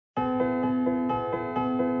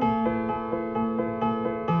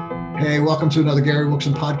Hey, welcome to another Gary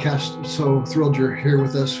Wilson podcast. So thrilled you're here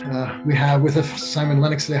with us. We have with us Simon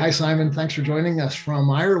Lennox today. Hi, Simon. Thanks for joining us from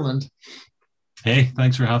Ireland. Hey,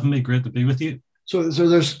 thanks for having me. Great to be with you. So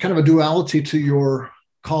there's kind of a duality to your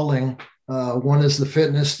calling. One is the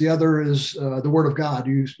fitness. The other is the Word of God.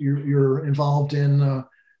 You're involved in.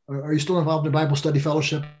 Are you still involved in Bible Study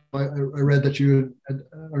Fellowship? I read that you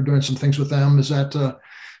are doing some things with them. Is that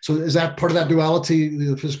so? Is that part of that duality,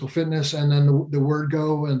 the physical fitness, and then the Word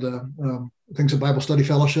Go and the things of Bible Study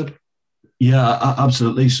Fellowship? Yeah,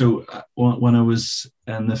 absolutely. So when I was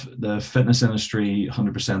in the fitness industry,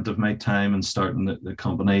 100% of my time and starting the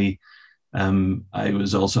company, I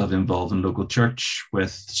was also involved in local church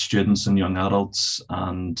with students and young adults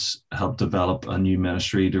and helped develop a new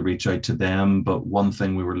ministry to reach out to them. But one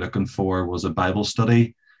thing we were looking for was a Bible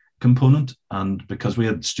study component. And because we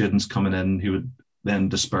had students coming in who would then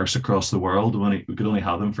disperse across the world, we could only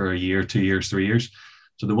have them for a year, 2 years, 3 years.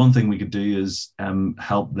 So the one thing we could do is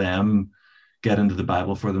help them get into the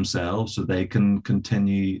Bible for themselves so they can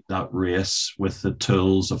continue that race with the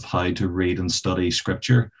tools of how to read and study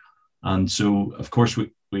scripture. And so, of course,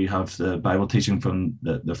 we have the Bible teaching from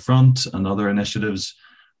the front and other initiatives,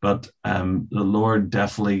 but the Lord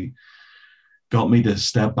definitely got me to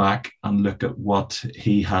step back and look at what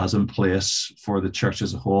he has in place for the church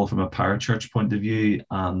as a whole from a parachurch point of view.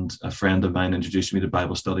 And a friend of mine introduced me to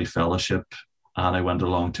Bible Study Fellowship, and I went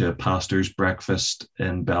along to a pastor's breakfast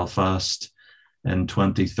in Belfast in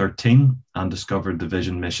 2013 and discovered the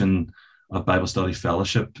vision mission of Bible Study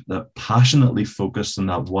Fellowship that passionately focused on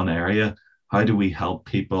that one area. How do we help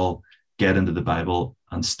people get into the Bible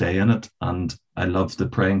and stay in it? And I love the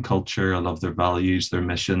praying culture. I love their values, their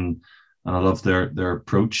mission, and I love their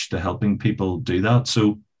approach to helping people do that.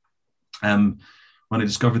 So when I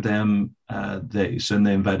discovered them, they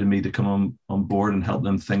invited me to come on board and help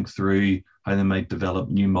them think through how they might develop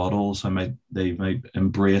new models, they might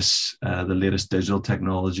embrace the latest digital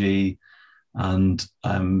technology and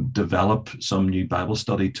develop some new Bible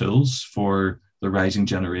study tools for the rising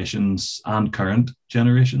generations and current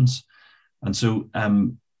generations. And so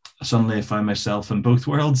suddenly I find myself in both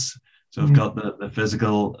worlds. So I've got the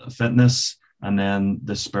physical fitness and then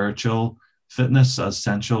the spiritual fitness. As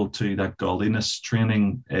essential to that godliness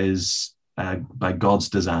training is by God's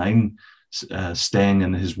design, staying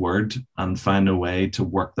in his word and find a way to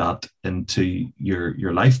work that into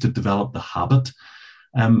your life to develop the habit.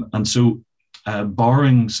 And so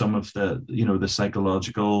borrowing some of the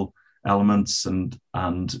psychological elements and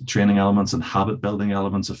training elements and habit building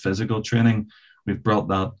elements of physical training, we've brought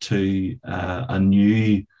that to a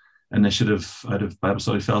new initiative out of Bible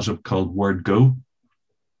Study Fellowship called Word Go,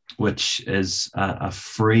 which is a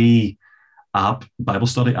free Bible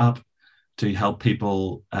study app to help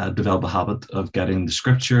people develop a habit of getting the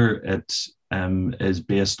scripture. It is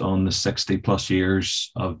based on the 60 plus years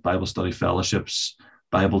of Bible Study Fellowship's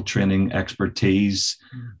Bible training expertise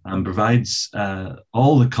and provides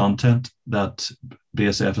all the content that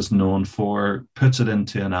BSF is known for, puts it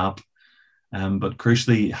into an app, but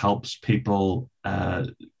crucially helps people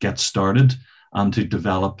get started and to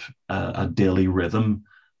develop a daily rhythm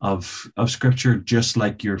of scripture. Just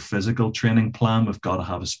like your physical training plan, we've got to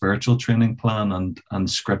have a spiritual training plan, and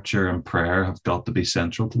scripture and prayer have got to be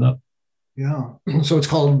central to that. Yeah. So it's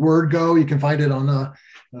called Word Go. You can find it on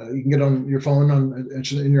you can get on your phone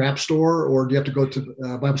in your app store, or do you have to go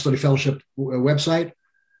to Bible Study Fellowship website?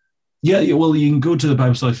 Yeah, well, you can go to the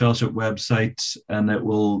Bible Study Fellowship website and it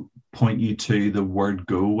will point you to the Word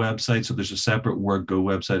Go website. So there's a separate Word Go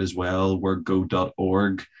website as well,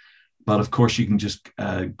 wordgo.org. But of course, you can just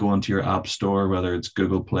go into your app store, whether it's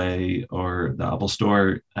Google Play or the Apple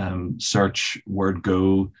Store, search Word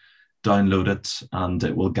Go, download it, and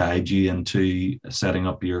it will guide you into setting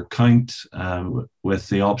up your account with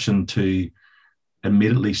the option to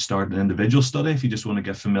immediately start an individual study if you just want to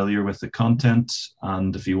get familiar with the content,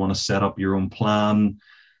 and if you want to set up your own plan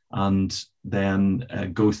and then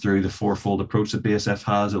go through the fourfold approach that BSF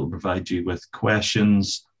has. It will provide you with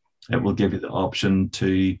questions. It will give you the option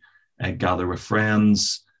to gather with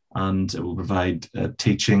friends, and it will provide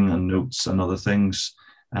teaching and notes and other things.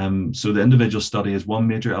 So the individual study is one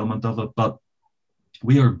major element of it, but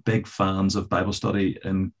we are big fans of Bible study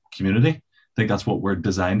in community. I think that's what we're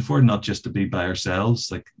designed for, not just to be by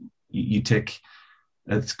ourselves. Like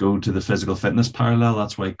let's go to the physical fitness parallel.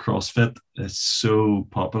 That's why CrossFit is so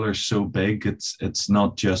popular, so big. It's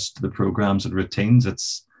not just the programs and routines,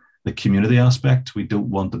 it's the community aspect. We don't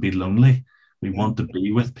want to be lonely. We want to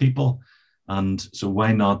be with people. And so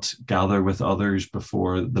why not gather with others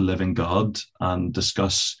before the living God and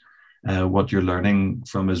discuss what you're learning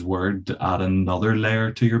from his word to add another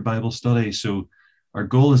layer to your Bible study. So our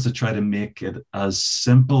goal is to try to make it as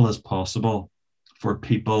simple as possible for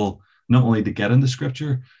people not only to get into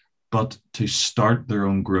scripture, but to start their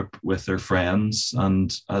own group with their friends.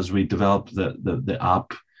 And as we develop the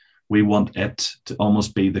app, we want it to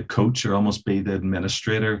almost be the coach or almost be the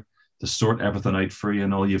administrator to sort everything out for you.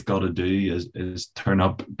 And all you've got to do is turn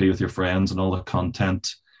up, be with your friends, and all the content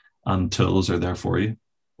and tools are there for you.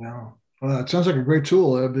 Yeah. Well, it sounds like a great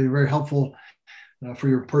tool. It'd be very helpful for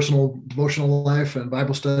your personal devotional life and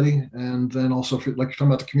Bible study. And then also, like you're talking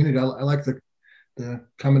about the community, I like the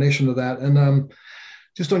combination of that. And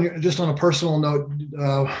just on a personal note,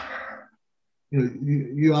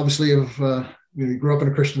 you obviously have you grew up in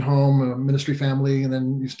a Christian home, a ministry family, and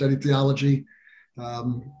then you studied theology.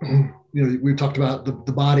 We talked about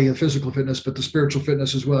the body and physical fitness, but the spiritual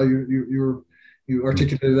fitness as well. You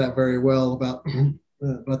articulated that very well about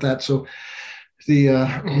that. So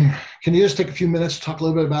can you just take a few minutes to talk a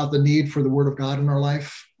little bit about the need for the Word of God in our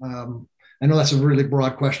life? I know that's a really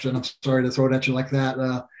broad question. I'm sorry to throw it at you like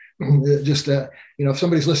that. If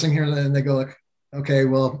somebody's listening here and they go like, okay,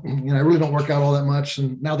 well, I really don't work out all that much.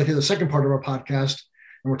 And now they hear the second part of our podcast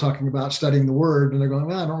and we're talking about studying the Word, and they're going,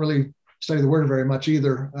 well, I don't really study the Word very much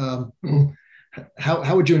either.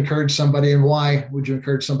 How would you encourage somebody, and why would you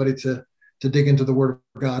encourage somebody to dig into the Word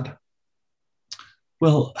of God?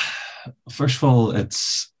 Well, first of all,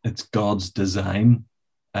 it's God's design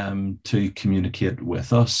to communicate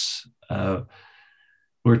with us.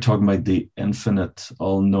 We're talking about the infinite,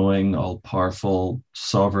 all-knowing, all-powerful,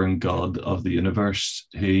 sovereign God of the universe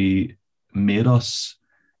who made us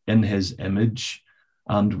in his image.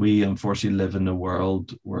 And we unfortunately live in a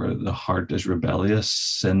world where the heart is rebellious,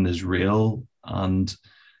 sin is real, and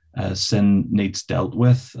sin needs dealt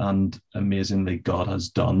with. And amazingly, God has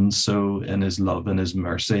done so in his love and his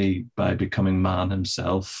mercy by becoming man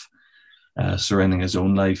himself, surrendering his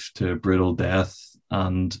own life to a brutal death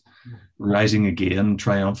and rising again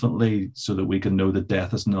triumphantly so that we can know that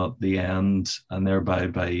death is not the end, and thereby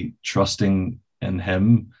by trusting in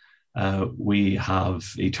him, we have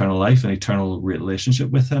eternal life and eternal relationship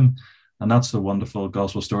with him. And that's the wonderful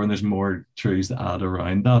gospel story. And there's more truths to add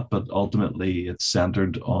around that, but ultimately it's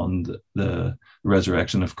centered on the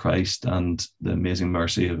resurrection of Christ and the amazing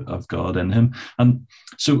mercy of God in him. And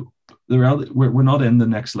so the reality, we're not in the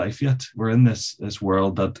next life yet. We're in this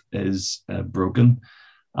world that is broken,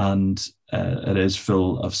 and it is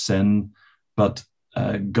full of sin, but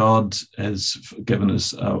God has given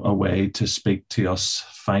us a way to speak to us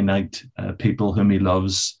finite people whom he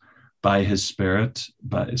loves by his Spirit,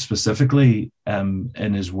 but specifically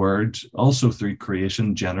in his word, also through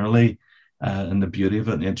creation generally, and the beauty of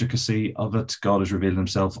it and the intricacy of it. God has revealed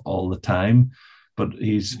himself all the time, but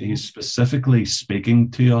he's specifically speaking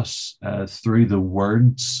to us through the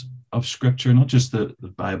words of Scripture, not just the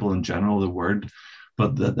Bible in general, the word,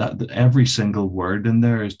 but that every single word in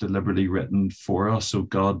there is deliberately written for us, so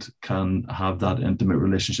God can have that intimate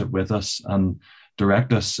relationship with us and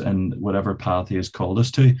direct us in whatever path he has called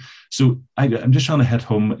us to. So I'm just trying to hit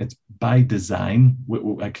home, it's by design.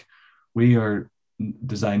 We are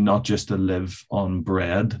designed not just to live on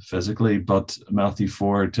bread physically, but Matthew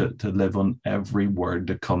 4, to live on every word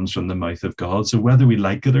that comes from the mouth of God. So whether we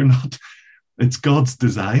like it or not, it's God's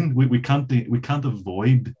design. We can't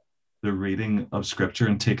avoid the reading of Scripture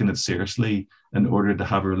and taking it seriously in order to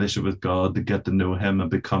have a relationship with God, to get to know him and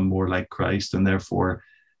become more like Christ, and therefore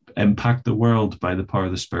impact the world by the power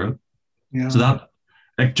of the Spirit. Yeah. So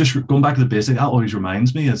that, just going back to the basic, that always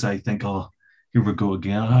reminds me as I think, oh, here we go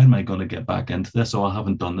again. How am I going to get back into this? Oh, I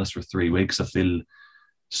haven't done this for 3 weeks. I feel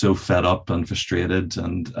so fed up and frustrated,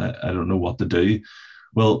 and I don't know what to do.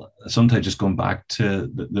 Well, sometimes just going back to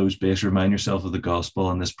those basics, remind yourself of the gospel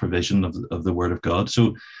and this provision of the Word of God.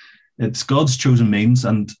 So it's God's chosen means.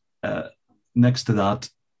 And next to that,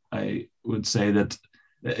 I would say that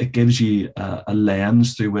it gives you a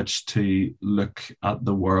lens through which to look at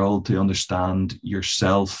the world, to understand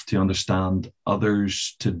yourself, to understand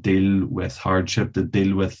others, to deal with hardship, to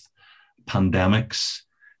deal with pandemics,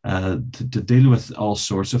 to deal with all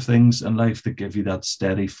sorts of things in life, to give you that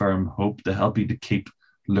steady, firm hope, to help you to keep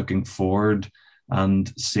looking forward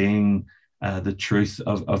and seeing the truth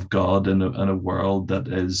of God in a world that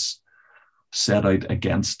is set out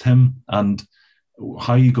against him. And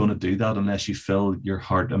how are you going to do that unless you fill your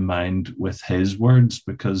heart and mind with his words?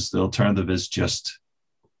 Because the alternative is just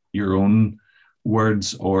your own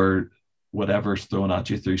words or whatever's thrown at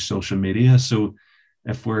you through social media. So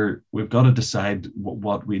if we've got to decide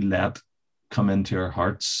what we let come into our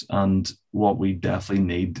hearts, and what we definitely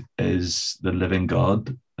need is the living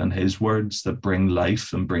God and his words that bring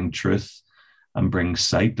life and bring truth and bring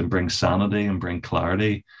sight and bring sanity and bring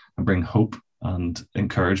clarity and bring hope and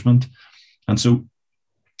encouragement. And so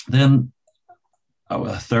then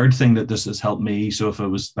a third thing that this has helped me. So if it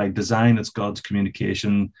was by design, it's God's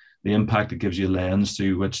communication, the impact it gives you a lens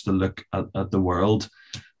through which to look at the world,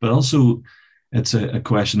 but also it's a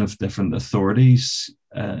question of different authorities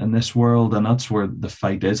in this world. And that's where the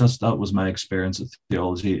fight is. That was my experience of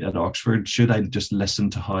theology at Oxford. Should I just listen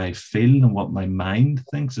to how I feel and what my mind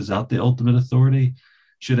thinks? Is that the ultimate authority?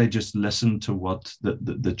 Should I just listen to what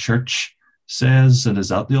the church says? And is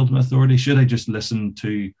that the ultimate authority? Should I just listen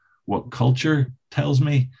to what culture tells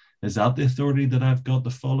me? Is that the authority that I've got to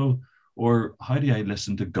follow? Or how do I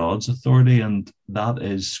listen to God's authority? And that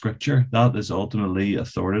is scripture. That is ultimately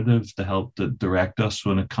authoritative to help to direct us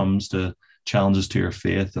when it comes to challenges to your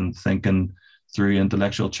faith and thinking through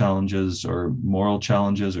intellectual challenges or moral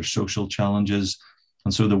challenges or social challenges.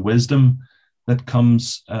 And so the wisdom that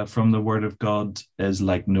comes from the word of God is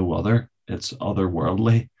like no other. It's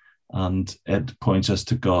otherworldly, and it points us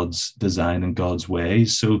to God's design and God's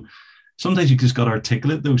ways. So sometimes you just got to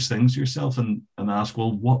articulate those things yourself and ask,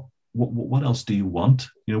 well, what else do you want?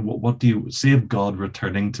 You know, what do you say of God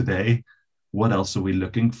returning today? What else are we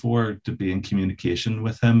looking for to be in communication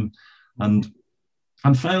with him? And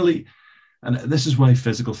finally, and this is why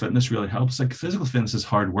physical fitness really helps. Like, physical fitness is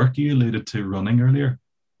hard work. You alluded to running earlier.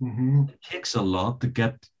 Mm-hmm. It takes a lot to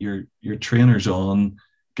get your trainers on,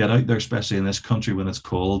 get out there, especially in this country when it's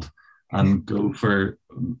cold, and go for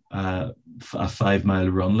a 5 mile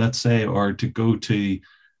run, let's say, or to go to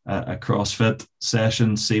a CrossFit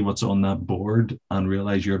session, see what's on that board and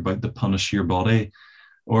realize you're about to punish your body,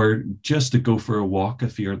 or just to go for a walk.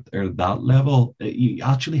 If you're at that level, you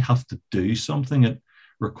actually have to do something. It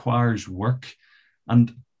requires work.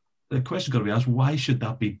 And the question's got to be asked, why should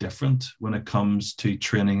that be different when it comes to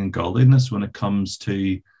training in godliness, when it comes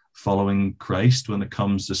to following Christ, when it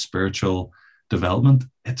comes to spiritual development?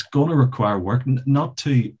 It's going to require work, not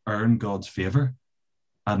to earn God's favor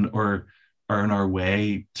or earn our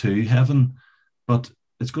way to heaven, but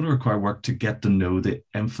it's going to require work to get to know the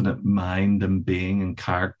infinite mind and being and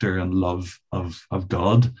character and love of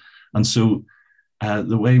God. And so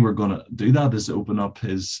the way we're going to do that is open up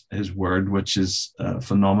his word, which is a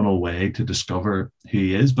phenomenal way to discover who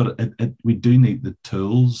he is. But we do need the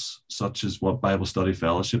tools, such as what Bible Study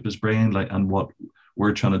Fellowship is bringing, and what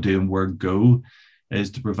we're trying to do and where Go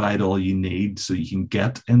is to provide all you need so you can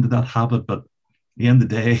get into that habit. But at the end of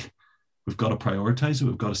the day, we've got to prioritize it.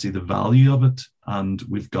 We've got to see the value of it, and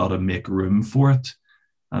we've got to make room for it.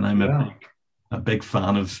 And I'm a big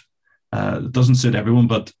fan of, it doesn't suit everyone,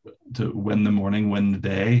 but to win the morning, win the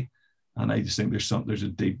day. And I just think there's a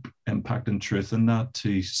deep impact and truth in that,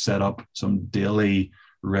 to set up some daily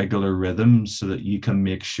regular rhythms so that you can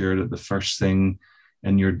make sure that the first thing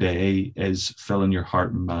in your day is filling your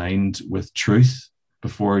heart and mind with truth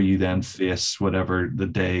before you then face whatever the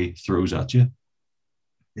day throws at you.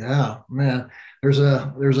 Yeah, man. There's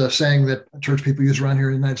a saying that church people use around here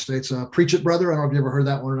in the United States, preach it, brother. I don't know if you ever heard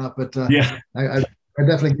that one or not, but I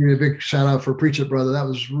definitely give you a big shout out for preach it, brother. That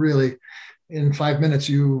was really, in 5 minutes,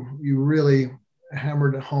 you really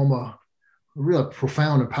hammered home a real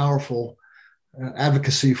profound and powerful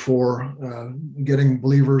advocacy for getting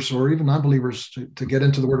believers or even non-believers to get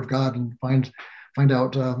into the Word of God and find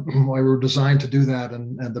out why we were designed to do that,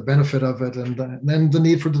 and the benefit of it, and then the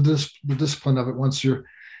need for the discipline of it once you're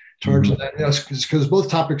charged. Mm-hmm. That, because both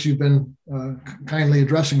topics you've been kindly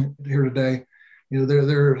addressing here today,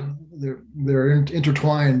 they're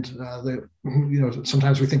intertwined.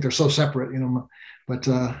 Sometimes we think they're so separate, but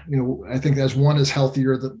I think as one is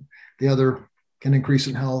healthier, the other can increase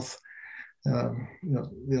in health.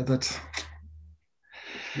 That's.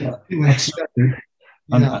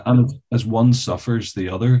 And as one suffers, the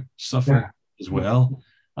other suffer as well.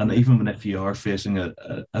 And even if you are facing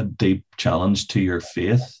a deep challenge to your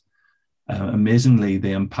faith, amazingly,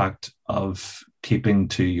 the impact of keeping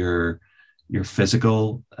to your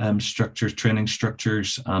physical structures, training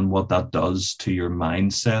structures, and what that does to your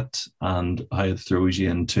mindset and how it throws you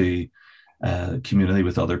into community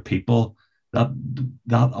with other people,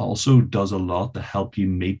 that also does a lot to help you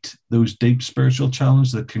meet those deep spiritual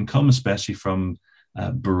challenges that can come, especially from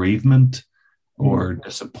bereavement or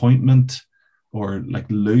disappointment or like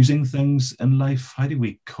losing things in life. How do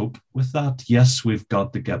we cope with that? Yes, we've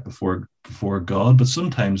got to get before God, but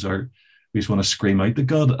sometimes we just want to scream out to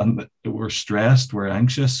God, and we're stressed, we're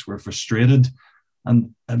anxious, we're frustrated.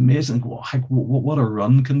 And amazing what a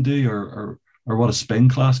run can do, or what a spin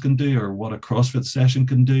class can do, or what a CrossFit session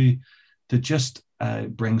can do to just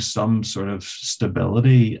bring some sort of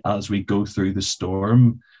stability as we go through the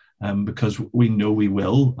storm. Because we know we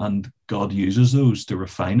will, and God uses those to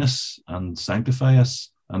refine us and sanctify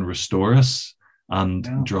us and restore us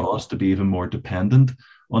and draw us to be even more dependent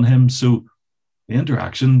on him. So the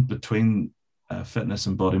interaction between fitness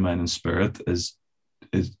and body, mind, and spirit is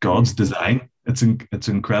God's design. It's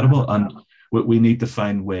incredible, and we need to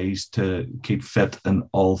find ways to keep fit in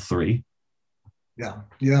all three. Yeah.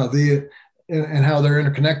 And how they're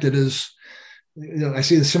interconnected is, I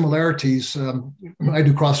see the similarities. I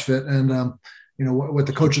do CrossFit, and what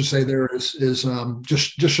the coaches say there is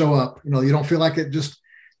just show up. You don't feel like it, just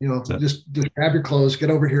grab your clothes,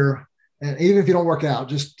 get over here, and even if you don't work out,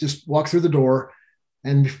 just walk through the door,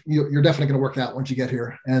 and you're definitely going to work out once you get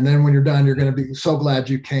here. And then when you're done, you're going to be so glad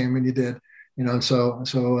you came and you did. And so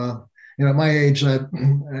at my age, I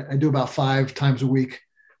do about 5 times a week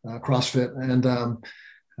CrossFit, and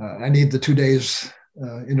I need the 2 days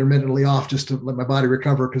intermittently off just to let my body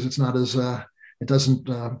recover, because it's not as it doesn't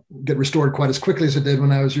get restored quite as quickly as it did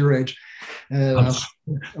when I was your age.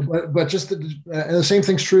 But just the same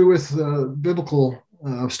thing's true with biblical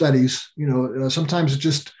studies. Sometimes it's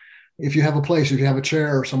just, if you have a place, if you have a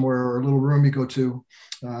chair somewhere or a little room you go to,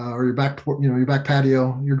 or your back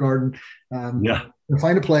patio, your garden,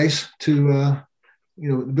 find a place to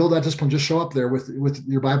build that discipline. Just show up there with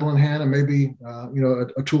your Bible in hand, and maybe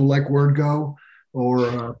a tool like WordGo,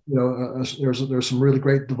 or there's some really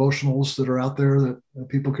great devotionals that are out there that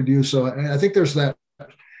people could use. So I think there's that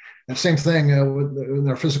same thing with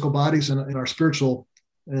our physical bodies and in our spiritual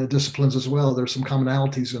disciplines as well. There's some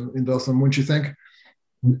commonalities in both of them, wouldn't you think?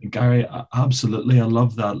 Gary, absolutely. I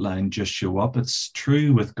love that line, just show up. It's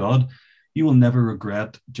true with God. You will never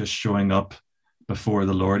regret just showing up before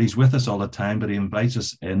the Lord. He's with us all the time, but he invites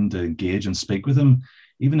us in to engage and speak with him.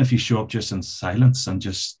 Even if you show up just in silence and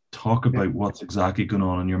just talk about what's exactly going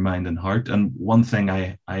on in your mind and heart. And one thing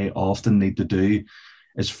I often need to do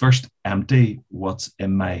is first empty what's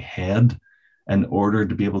in my head in order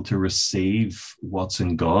to be able to receive what's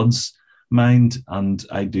in God's mind. And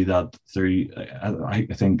I do that through, I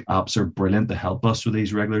think apps are brilliant to help us with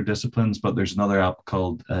these regular disciplines, but there's another app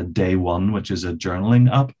called Day One, which is a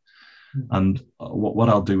journaling app. And what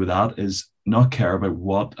I'll do with that is not care about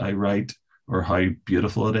what I write or how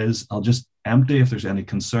beautiful it is. I'll just empty if there's any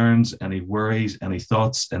concerns, any worries, any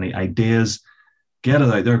thoughts, any ideas, get it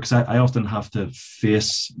out there, because I often have to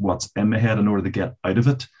face what's in my head in order to get out of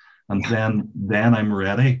it. And then I'm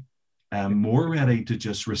ready, more ready to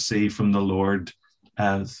just receive from the Lord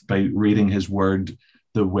by reading his word,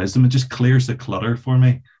 the wisdom. It just clears the clutter for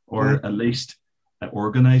me, or at least it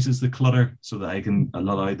organizes the clutter so that I can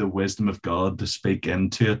allow the wisdom of God to speak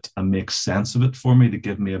into it and make sense of it for me, to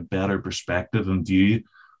give me a better perspective and view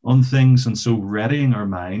on things. And so readying our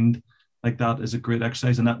mind like that is a great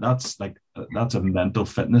exercise. And that's a mental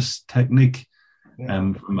fitness technique.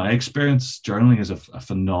 From my experience, journaling is a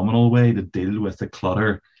phenomenal way to deal with the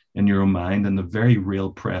clutter in your own mind and the very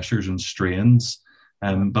real pressures and strains.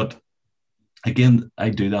 But again, I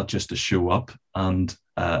do that just to show up, and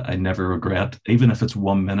I never regret, even if it's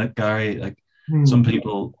 1 minute, Gary. Like some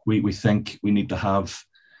people, we think we need to have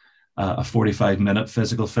a 45-minute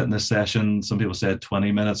physical fitness session. Some people say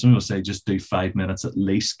 20 minutes. Some people say just do 5 minutes at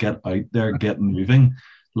least. Get out there, get moving.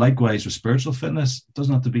 Likewise with spiritual fitness, it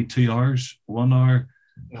doesn't have to be 2 hours, 1 hour,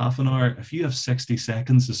 half an hour. If you have 60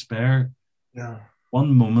 seconds to spare,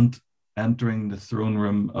 1 moment entering the throne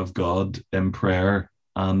room of God in prayer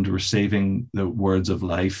and receiving the words of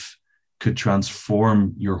life could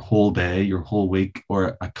transform your whole day, your whole week,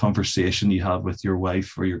 or a conversation you have with your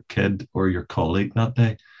wife or your kid or your colleague that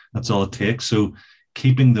day. That's all it takes. So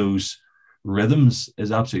keeping those rhythms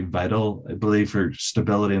is absolutely vital, I believe, for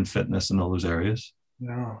stability and fitness in all those areas.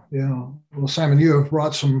 Yeah. Well, Simon, you have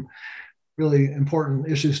brought some really important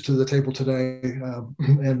issues to the table today,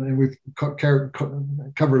 and we've covered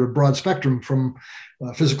a broad spectrum from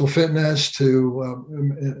physical fitness to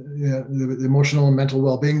the emotional and mental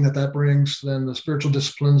well-being that brings, then the spiritual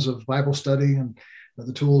disciplines of Bible study and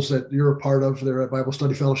the tools that you're a part of there at Bible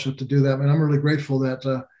Study Fellowship to do that. And I'm really grateful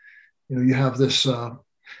that you have this.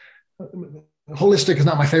 Holistic is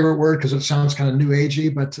not my favorite word because it sounds kind of new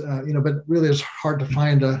agey, but really it's hard to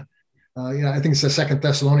find I think it's the 2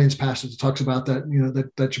 Thessalonians passage that talks about that,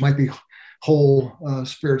 that you might be whole,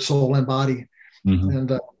 spirit, soul, and body.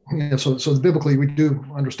 Mm-hmm. And so biblically we do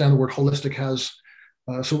understand the word holistic has.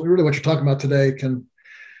 So really, what you're talking about today can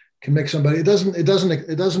make somebody. It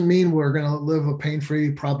doesn't mean we're going to live a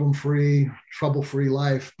pain-free, problem-free, trouble-free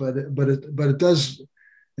life, but it does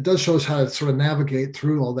show us how to sort of navigate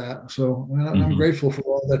through all that. So I'm grateful for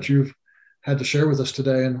all that you've had to share with us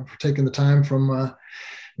today, and for taking the time from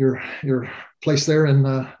your place there in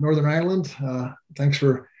Northern Ireland. Thanks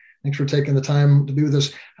for taking the time to be with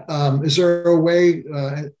us. Is there a way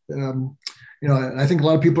I think a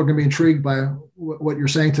lot of people are going to be intrigued by what you're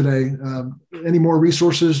saying today. Any more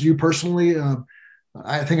resources you personally?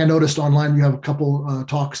 I think I noticed online you have a couple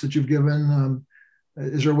talks that you've given.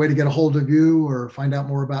 Is there a way to get a hold of you or find out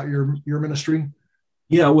more about your ministry?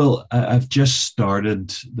 Yeah, well, I've just started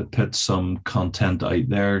to put some content out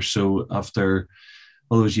there. So after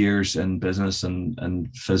all those years in business and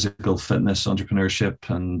physical fitness entrepreneurship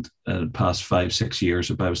and past 5-6 years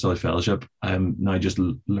of Bible Study Fellowship, I'm now just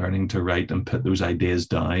learning to write and put those ideas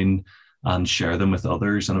down and share them with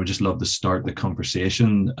others. And I would just love to start the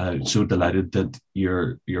conversation. So delighted that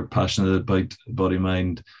you're passionate about body,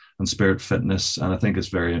 mind, and spirit fitness, and I think it's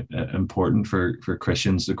very important for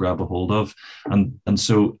Christians to grab a hold of. And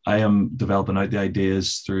so I am developing out the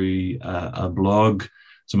ideas through a blog.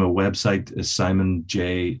 So my website is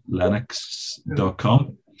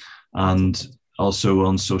simonjlennox.com, and also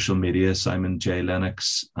on social media, Simon J.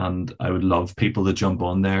 Lennox. And I would love people to jump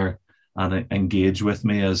on there and engage with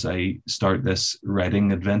me as I start this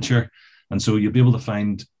writing adventure. And so you'll be able to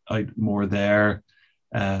find out more there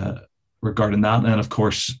regarding that. And of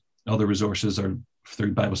course, other resources are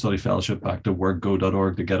through Bible Study Fellowship, back to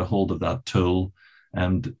wordgo.org to get a hold of that tool.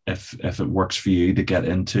 And if it works for you to get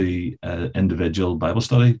into individual Bible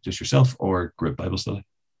study, just yourself, or group Bible study.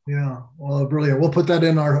 Yeah, well, brilliant. We'll put that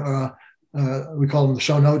in our, we call them the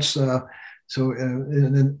show notes. So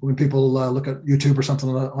and then when people look at YouTube or something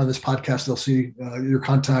on this podcast, they'll see your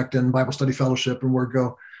contact and Bible Study Fellowship and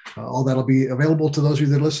WordGo. All that'll be available to those of you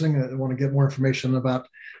that are listening and want to get more information about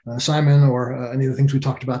Simon or any of the things we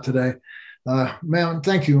talked about today. Man,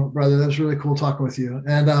 thank you, brother. That was really cool talking with you.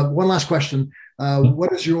 And one last question.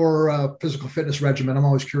 What is your physical fitness regimen? I'm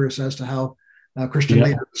always curious as to how Christian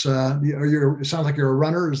leaders, it sounds like you're a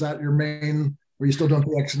runner. Is that your main, are you still doing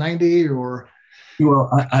PX90 or? Well,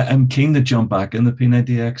 I'm keen to jump back in the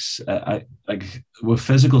P90X. With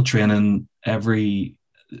physical training, every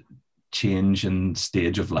change in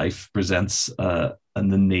stage of life presents and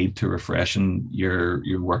the need to refreshen your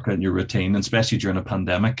workout and your routine, and especially during a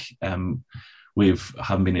pandemic. We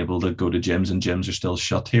haven't been able to go to gyms, and gyms are still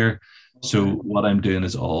shut here. So what I'm doing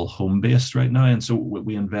is all home-based right now. And so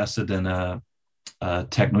we invested in a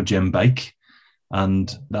Techno Gym bike,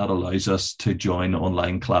 and that allows us to join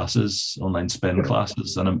online spin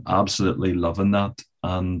classes. And I'm absolutely loving that.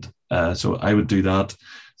 And so I would do that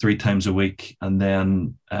 3 times a week. And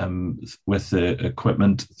then with the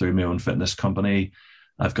equipment through my own fitness company,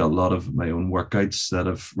 I've got a lot of my own workouts that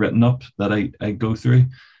I've written up that I go through.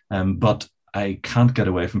 But I can't get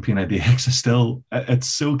away from P90X. It's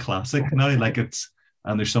so classic now,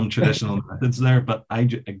 and there's some traditional methods there, but I'm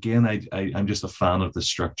just a fan of the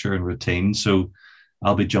structure and routine. So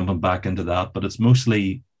I'll be jumping back into that, but it's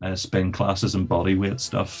mostly spin classes and body weight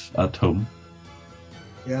stuff at home.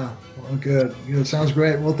 Yeah, well, good. Sounds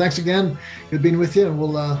great. Well, thanks again. Good being with you, and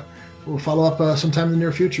we'll follow up sometime in the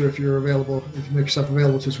near future if you're available. If you make yourself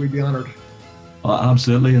available to us, we'd be honored. Well,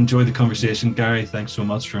 absolutely. Enjoyed the conversation, Gary. Thanks so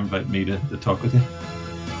much for inviting me to talk with you.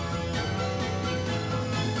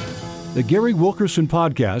 The Gary Wilkerson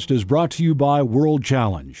Podcast is brought to you by World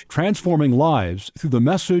Challenge, transforming lives through the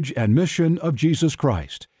message and mission of Jesus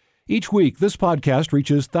Christ. Each week, this podcast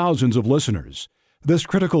reaches thousands of listeners. This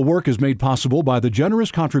critical work is made possible by the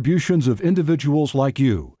generous contributions of individuals like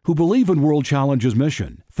you who believe in World Challenge's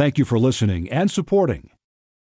mission. Thank you for listening and supporting.